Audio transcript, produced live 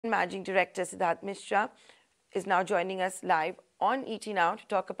Managing Director Siddharth Mishra is now joining us live on ET Now to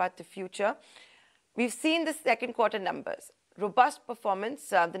talk about the future. We've seen the second quarter numbers. Robust performance.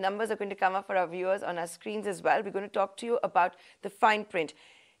 The numbers are going to come up for our viewers on our screens as well. We're going to talk to you about the fine print.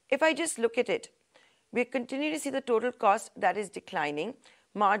 If I just look at it, we continue to see the total cost that is declining,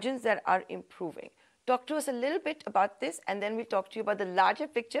 margins that are improving. Talk to us a little bit about this, and then we'll talk to you about the larger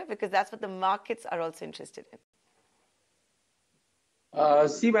picture, because that's what the markets are also interested in.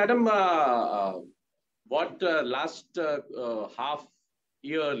 See, madam, what last half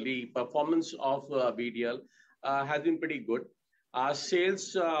yearly performance of BDL has been pretty good. Our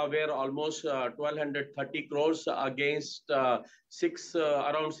sales were almost 1,230 crores against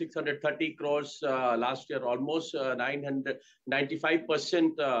around 630 crores last year, almost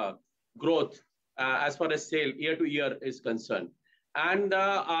 995% growth as far as sale year to year is concerned. And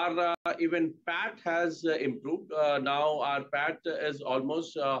our even PAT has improved. Now our PAT is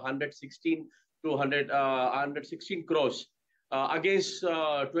almost 116 crores against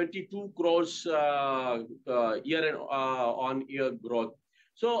 22 crores year-on-year growth.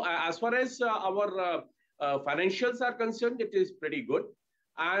 So as far as our financials are concerned, it is pretty good.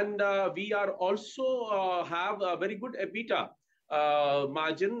 And we are also have a very good EBITDA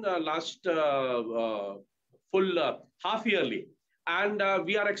margin last full half yearly. And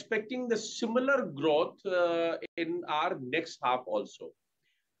we are expecting the similar growth in our next half also.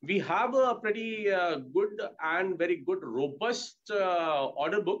 We have a pretty good and very good, robust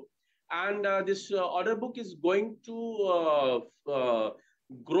order book. And this order book is going to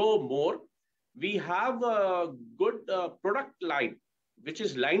grow more. We have a good product line, which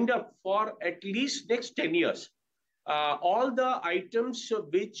is lined up for at least next 10 years. All the items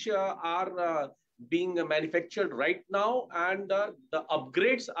which are being manufactured right now, and the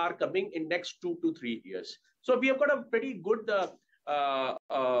upgrades are coming in next 2 to 3 years. So we have got a pretty good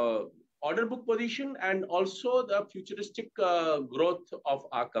order book position and also the futuristic growth of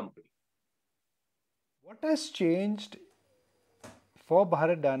our company. What has changed for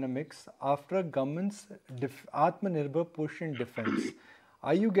Bharat Dynamics after government's Atmanirbhar push in defense?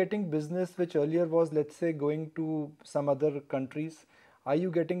 Are you getting business which earlier was, let's say, going to some other countries? Are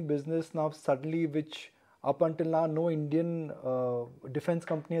you getting business now suddenly which up until now no Indian defense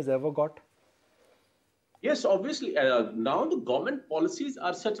company has ever got? Yes, obviously. Now the government policies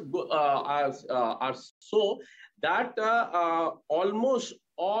are such are so that almost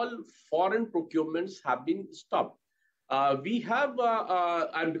all foreign procurements have been stopped. We have,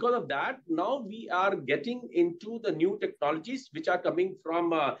 and because of that, now we are getting into the new technologies which are coming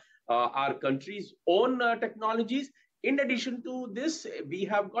from our country's own technologies. In addition to this, we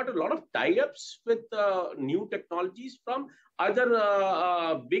have got a lot of tie-ups with new technologies from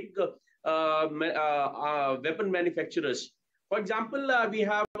other big weapon manufacturers. For example, we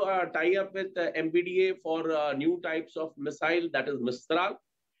have a tie-up with MBDA for new types of missile, that is Mistral.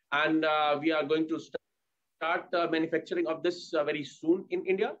 And we are going to start manufacturing of this very soon in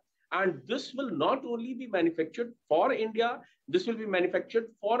India. And this will not only be manufactured for India, this will be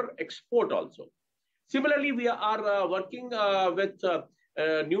manufactured for export also. Similarly, we are working with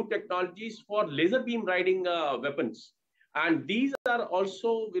new technologies for laser beam riding weapons. And these are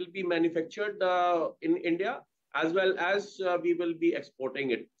also will be manufactured in India, as well as we will be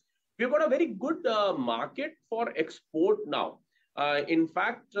exporting it. We've got a very good market for export now. In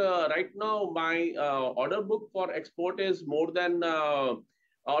fact, right now, my order book for export is more than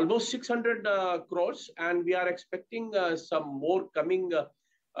almost 600 crores. And we are expecting some more coming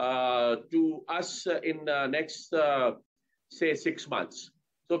to us in the next, say, 6 months.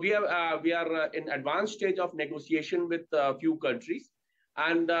 So we are in advanced stage of negotiation with a few countries,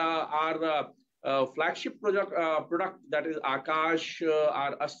 and our flagship product that is Akash,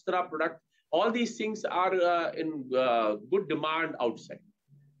 our Astra product, all these things are in good demand outside.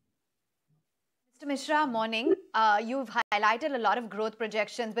 Mr. Mishra, morning. You've highlighted a lot of growth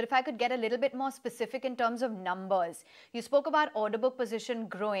projections, but if I could get a little bit more specific in terms of numbers. You spoke about order book position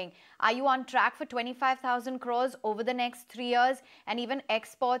growing. Are you on track for 25,000 crores over the next 3 years? And even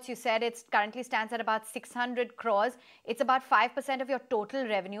exports, you said it currently stands at about 600 crores. It's about 5% of your total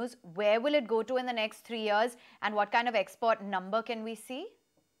revenues. Where will it go to in the next 3 years? And what kind of export number can we see?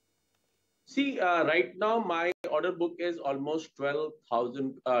 See, right now, my order book is almost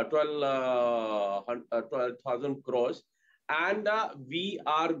 12,000 crores. And we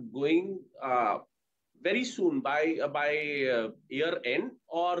are going very soon by year end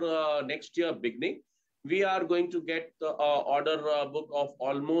or next year beginning. We are going to get the order book of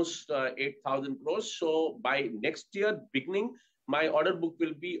almost 8,000 crores. So by next year beginning, my order book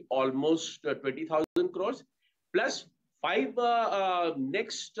will be almost 20,000 crores. Plus in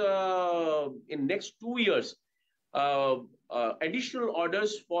next 2 years, additional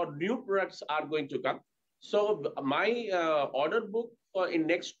orders for new products are going to come. So my order book in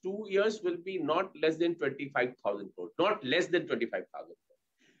next 2 years will be not less than 25,000 crores, not less than 25,000 crores.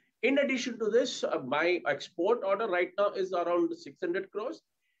 In addition to this, my export order right now is around 600 crores,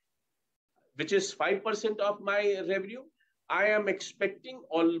 which is 5% of my revenue. I am expecting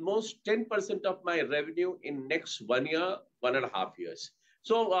almost 10% of my revenue in next 1 year, 1.5 years.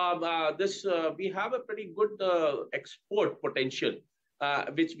 So we have a pretty good export potential,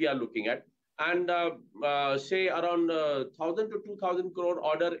 which we are looking at. And say around 1,000 to 2,000 crore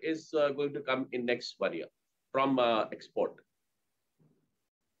order is going to come in next 1 year from export.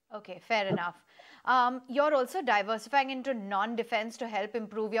 Okay, fair enough. You're also diversifying into non-defense to help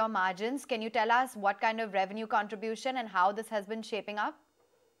improve your margins. Can you tell us what kind of revenue contribution and how this has been shaping up?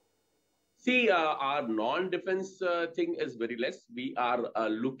 See, our non-defense thing is very less. We are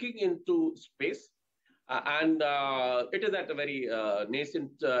looking into space, and it is at a very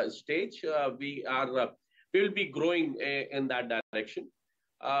nascent stage. We will be growing in that direction.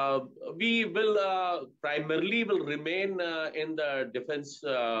 We will primarily remain in the defense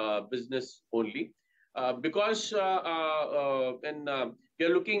business only because when we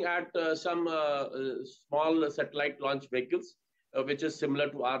are looking at some small satellite launch vehicles, which is similar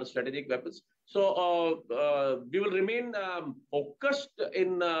to our strategic weapons. So we will remain focused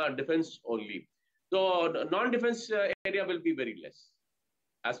in defense only. So non-defense area will be very less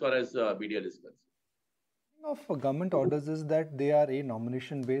as far as BDL is concerned. Of government orders is that they are A,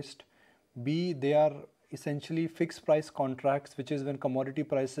 nomination based, B, they are essentially fixed price contracts, which is when commodity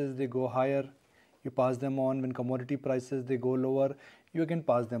prices they go higher, you pass them on. When commodity prices they go lower, you again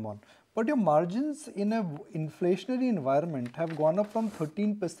pass them on. But your margins in an inflationary environment have gone up from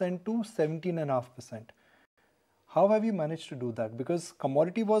 13% to 17.5%. How have you managed to do that? Because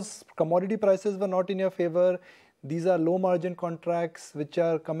commodity prices were not in your favor. These are low margin contracts which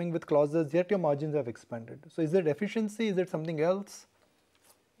are coming with clauses, yet your margins have expanded. So is it efficiency? Is it something else?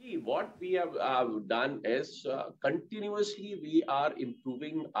 See, what we have done is continuously we are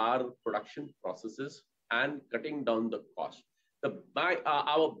improving our production processes and cutting down the cost.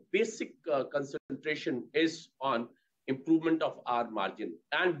 Our basic concentration is on improvement of our margin.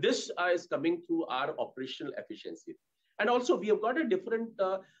 And this is coming through our operational efficiency. And also we have got a different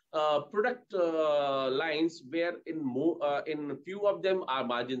product lines where in few of them our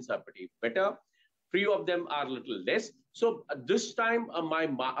margins are pretty better. Few of them are a little less. So this time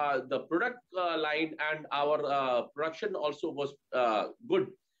the product line and our production also was good.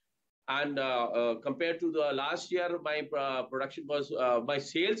 And compared to the last year, my production was, my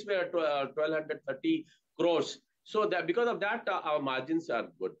sales were 1,230 crores. So that because of that, our margins are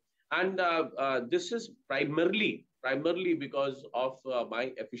good. And this is primarily because of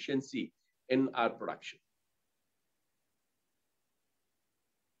my efficiency in our production.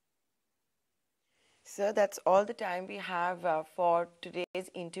 Sir, that's all the time we have for today's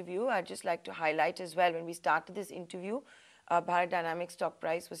interview. I'd just like to highlight as well, when we started this interview, Bharat Dynamics stock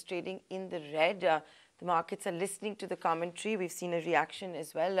price was trading in the red. The markets are listening to the commentary. We've seen a reaction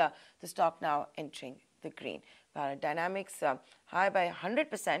as well. The stock now entering the green. Bharat Dynamics high by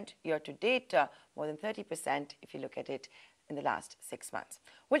 100% year to date, more than 30% if you look at it in the last 6 months.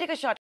 We'll take a short